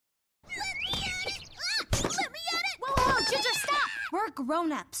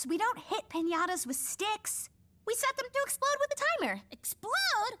grown-ups. We don't hit piñatas with sticks. We set them to explode with a timer.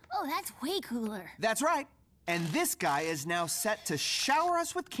 Explode? Oh, that's way cooler. That's right. And this guy is now set to shower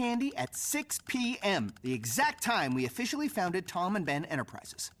us with candy at 6 p.m., the exact time we officially founded Tom and Ben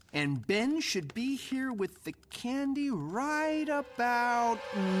Enterprises. And Ben should be here with the candy right about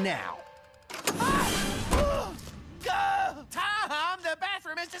now. Tom, the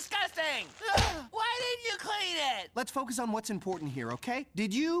bathroom is disgusting! Why didn't you clean it? Let's focus on what's important here, okay?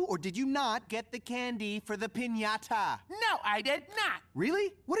 Did you or did you not get the candy for the piñata? No, I did not.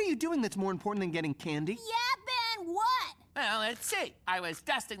 Really? What are you doing that's more important than getting candy? Yeah, Ben, what? Well, let's see. I was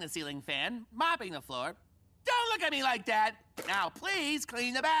dusting the ceiling fan, mopping the floor. Don't look at me like that. Now, please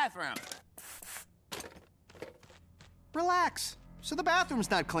clean the bathroom. Relax. So the bathroom's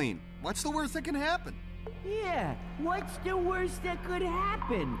not clean. What's the worst that can happen? Yeah, what's the worst that could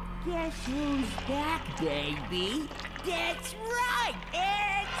happen? Guess who's back, baby? That's right,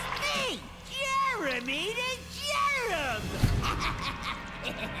 it's me, Jeremy the Germ!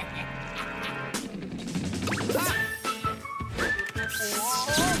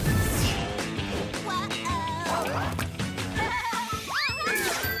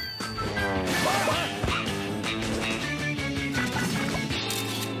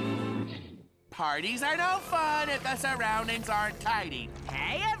 Parties are no fun if the surroundings aren't tidy.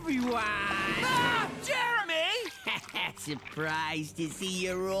 Hey, everyone! Ah, Jeremy! Surprised to see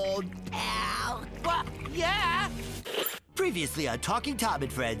your old pal. Well, yeah. Previously on Talking Tom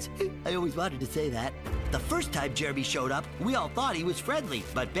and Friends. I always wanted to say that. The first time Jeremy showed up, we all thought he was friendly,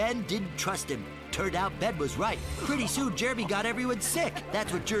 but Ben didn't trust him. Turned out Ben was right. Pretty soon, Jeremy got everyone sick.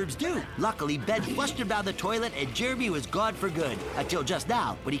 That's what germs do. Luckily, Ben flushed him down the toilet, and Jeremy was gone for good. Until just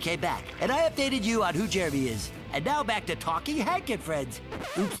now, when he came back. And I updated you on who Jeremy is. And now back to Talking Hank and Friends.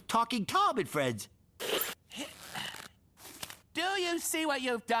 Oops, Talking Tom and Friends. Do you see what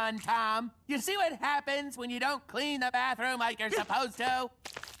you've done, Tom? You see what happens when you don't clean the bathroom like you're supposed to?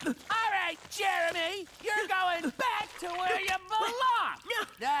 All right, Jeremy, you're going back to where you belong.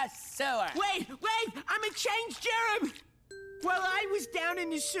 The sewer. Wait, I'm a changed Jerem! While I was down in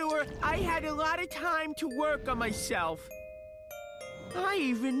the sewer, I had a lot of time to work on myself. I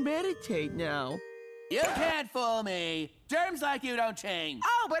even meditate now. You can't fool me. Germs like you don't change.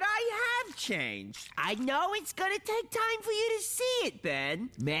 Oh, but I have changed. I know it's gonna take time for you to see it, Ben.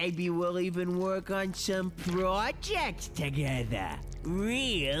 Maybe we'll even work on some projects together.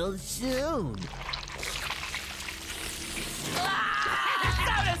 Real soon. Ah,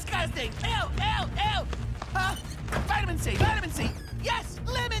 so disgusting. Ew. Vitamin C. Yes,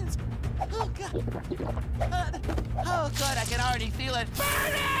 lemons. Oh, God. Oh, good, I can already feel it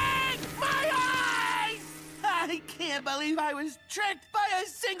burning my eyes. I can't believe I was tricked by a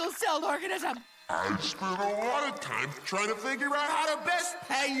single-celled organism. I spent a lot of time trying to figure out how to best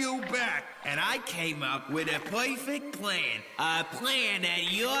pay you back. And I came up with a perfect plan. A plan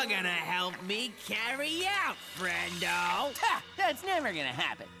that you're gonna help me carry out, friendo. Ha, that's never gonna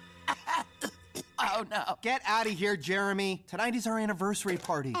happen. Oh, no. Get out of here, Jeremy. Tonight is our anniversary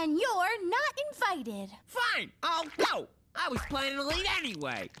party. And you're not invited. Fine, I'll go. I was planning to leave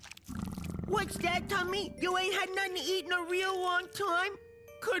anyway. What's that, Tommy? You ain't had nothing to eat in a real long time?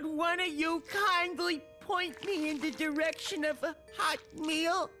 Could one of you kindly point me in the direction of a hot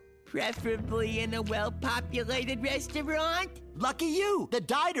meal? Preferably in a well-populated restaurant? Lucky you. The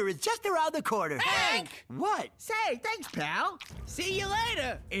diner is just around the corner. Hank! What? Say, thanks, pal. See you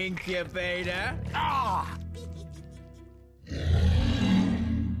later, incubator. Ah!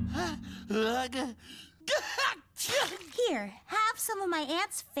 Here, have some of my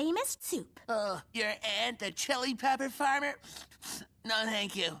aunt's famous soup. Your aunt, the chili pepper farmer? No,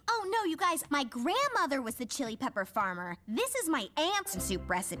 thank you. Oh, no, you guys, my grandmother was the chili pepper farmer. This is my aunt's soup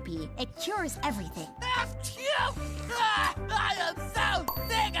recipe. It cures everything. I am so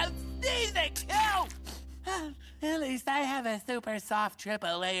sick of sneezing, too! At least I have a super soft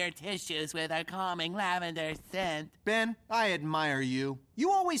triple-layer tissues with a calming lavender scent. Ben, I admire you.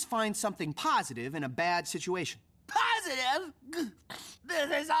 You always find something positive in a bad situation. Positive?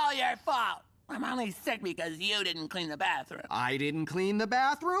 This is all your fault. I'm only sick because you didn't clean the bathroom. I didn't clean the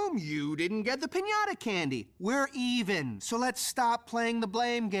bathroom. You didn't get the piñata candy. We're even, so let's stop playing the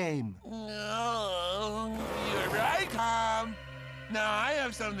blame game. Oh, you're right, Tom. Now I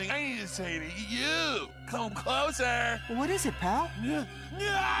have something I need to say to you. Come closer. What is it, pal? Yeah,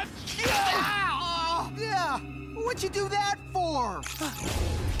 what'd you do that for?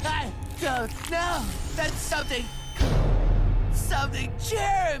 I don't know. That's something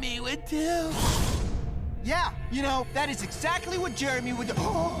Jeremy would do. Yeah, you know, that is exactly what Jeremy would do.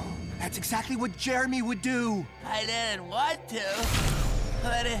 Oh, that's exactly what Jeremy would do. I didn't want to.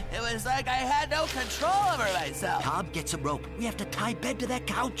 But it was like I had no control over myself. Tom, get some rope. We have to tie Ben to that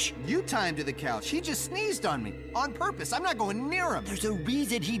couch. You tie him to the couch. He just sneezed on me. On purpose. I'm not going near him. There's a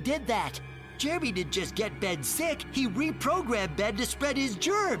reason he did that. Jeremy didn't just get Ben sick, he reprogrammed Ben to spread his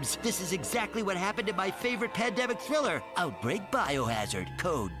germs. This is exactly what happened in my favorite pandemic thriller, Outbreak Biohazard,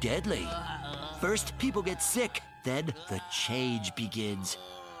 Code Deadly. First, people get sick, then the change begins.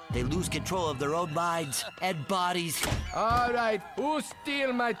 They lose control of their own minds and bodies. All right, who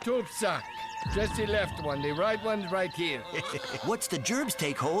steal my tube sock? Jesse left one, the right one's right here. Once the germs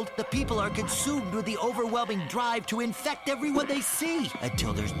take hold, the people are consumed with the overwhelming drive to infect everyone they see,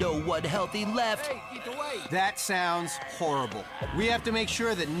 until there's no one healthy left. Hey, get away! That sounds horrible. We have to make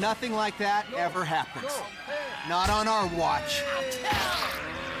sure that nothing like that ever happens. Not on our watch.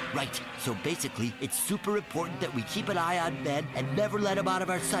 Right, so basically, it's super important that we keep an eye on Ben and never let him out of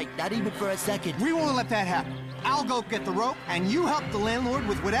our sight, not even for a second. We won't let that happen. I'll go get the rope, and you help the landlord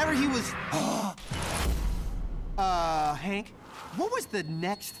with whatever he was... Hank, what was the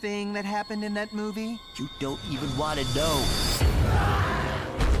next thing that happened in that movie? You don't even want to know.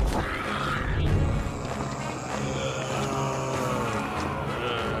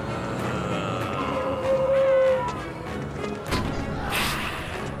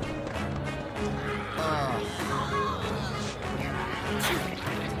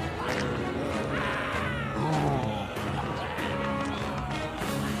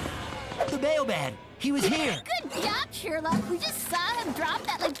 The mailman! He was here! Good job, Sherlock. We just saw him drop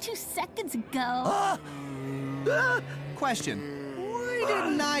that like 2 seconds ago. Question. Why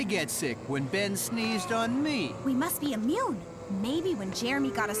didn't I get sick when Ben sneezed on me? We must be immune. Maybe when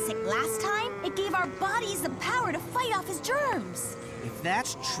Jeremy got us sick last time, it gave our bodies the power to fight off his germs. If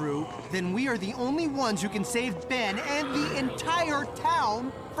that's true, then we are the only ones who can save Ben and the entire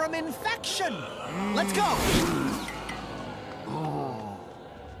town from infection. Let's go!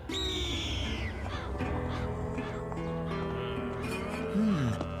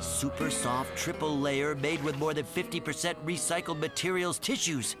 Super soft triple layer made with more than 50% recycled materials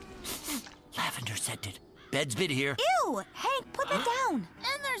tissues. Lavender scented. Ben's been here. Ew! Hank, put that down.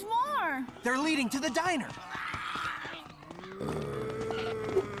 And there's more. They're leading to the diner.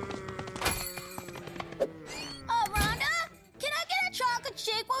 Rhonda, can I get a chocolate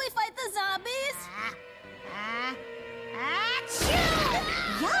shake while we fight the zombies?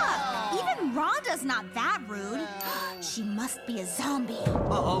 Yuck! Even Rhonda's not that rude. She must be a zombie.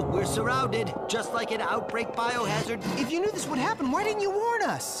 Uh-oh, we're surrounded, just like an outbreak biohazard. If you knew this would happen, why didn't you warn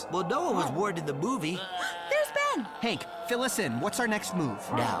us? Well, no one was warned in the movie. There's Ben. Hank, fill us in. What's our next move?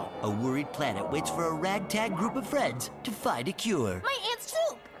 Now, a worried planet waits for a ragtag group of friends to find a cure. My aunt's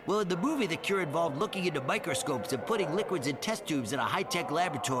soup. Well, in the movie, the cure involved looking into microscopes and putting liquids in test tubes in a high-tech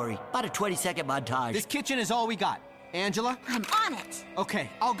laboratory. About a 20-second montage. This kitchen is all we got. Angela? I'm on it. Okay,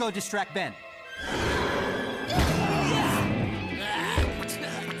 I'll go distract Ben.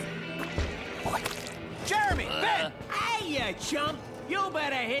 Jeremy! Ben! Hey, you chump! You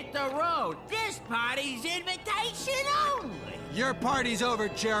better hit the road. This party's invitation only. Your party's over,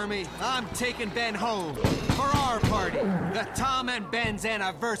 Jeremy. I'm taking Ben home for our party. The Tom and Ben's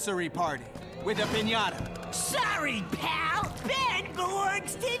anniversary party. With a piñata. Sorry, pal. Ben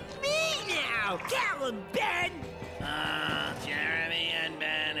belongs to me now. Tell him, Ben. Jeremy and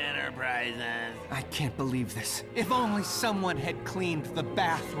Ben Enterprises. I can't believe this. If only someone had cleaned the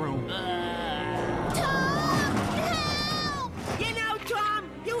bathroom. You know, Tom,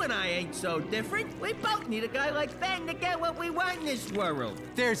 you and I ain't so different. We both need a guy like Ben to get what we want in this world.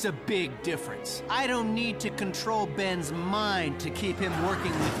 There's a big difference. I don't need to control Ben's mind to keep him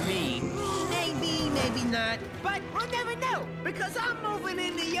working with me. Maybe, maybe not. But we'll never know, because I'm moving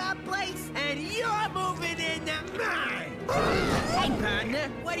into your place, and you're moving into mine. Hey, partner,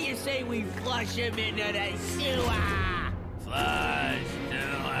 what do you say we flush him into the sewer? Flush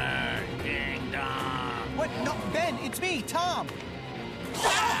sewer kingdom. What? No, Ben, it's me, Tom.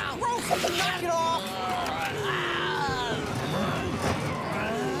 Ah, gross! Knock it off!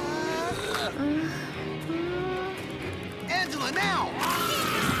 Angela, now!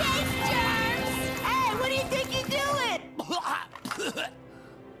 Hey, what do you think you're doing?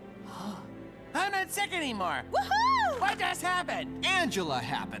 I'm not sick anymore. Woohoo! What just happened? Angela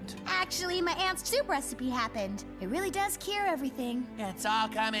happened. Actually, my aunt's soup recipe happened. It really does cure everything. It's all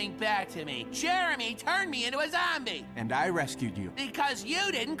coming back to me. Jeremy turned me into a zombie. And I rescued you. Because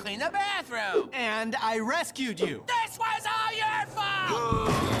you didn't clean the bathroom. And I rescued you. This was all your fault!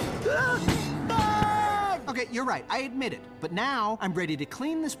 Okay, you're right. I admit it. But now I'm ready to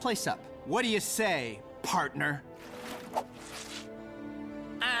clean this place up. What do you say, partner?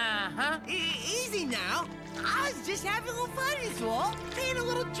 Uh-huh. huh? Easy now. I was just having a little fun is all. Me and a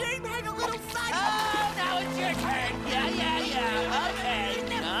little germ had a little fun. Oh, now it's your turn. Yeah. Okay.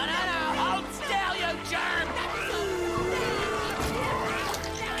 No. Hold still, you germ.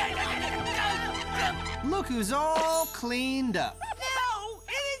 Look who's all cleaned up. No,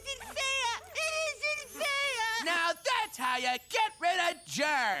 it isn't fair. It isn't fair. Now that's how you get rid of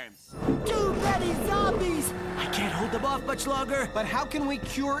germs. Too many zombies! I can't hold them off much longer. But how can we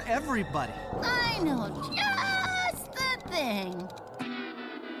cure everybody? I know just the thing.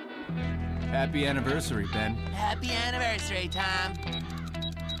 Happy anniversary, Ben. Happy anniversary, Tom.